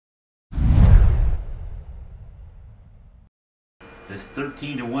this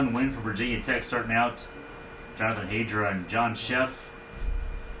 13-1 win for Virginia Tech starting out. Jonathan Hadra and John Sheff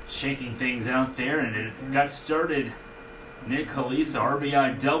shaking things out there, and it got started. Nick Halisa,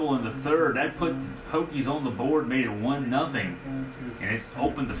 RBI double in the third. That put the Hokies on the board, made it 1-0. And it's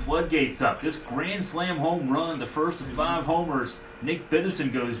opened the floodgates up. This grand slam home run, the first of 5 homers, Nick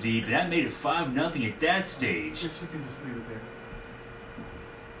Biddison goes deep. That made it 5-0 at that stage.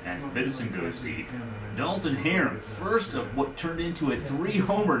 As Biddison goes deep. Dalton Harum, first of what turned into a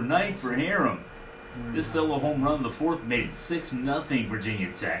 3-homer night for Harum. This solo home run in the fourth made it 6-0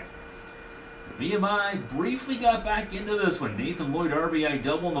 Virginia Tech. VMI briefly got back into this one. Nathan Lloyd RBI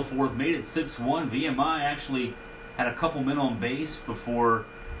double in the fourth made it 6-1. VMI actually had a couple men on base before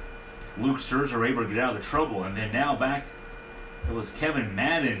Luke Scherzer able to get out of the trouble. And then now back, it was Kevin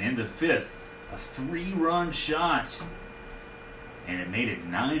Madden in the fifth. A 3-run shot. And it made it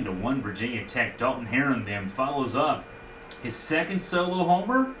 9-1 Virginia Tech. Dalton Harum then follows up his second solo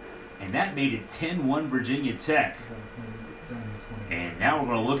homer, and that made it 10-1 Virginia Tech. And now we're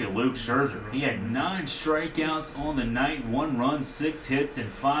going to look at Luke Scherzer. He had 9 strikeouts on the night, 1 run, 6 hits, and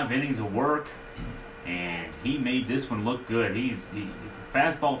 5 innings of work. And he made this one look good. He's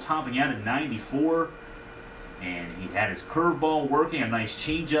fastball topping out at 94. And he had his curveball working, a nice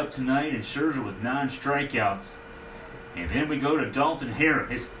changeup tonight, and Scherzer with 9 strikeouts. And then we go to Dalton Harum,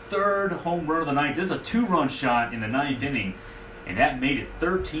 his third home run of the night. This is a 2-run shot in the 9th inning, and that made it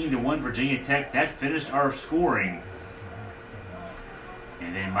 13-1 Virginia Tech. That finished our scoring.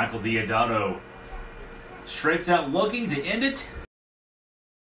 And then Michael Deodato strikes out looking to end it.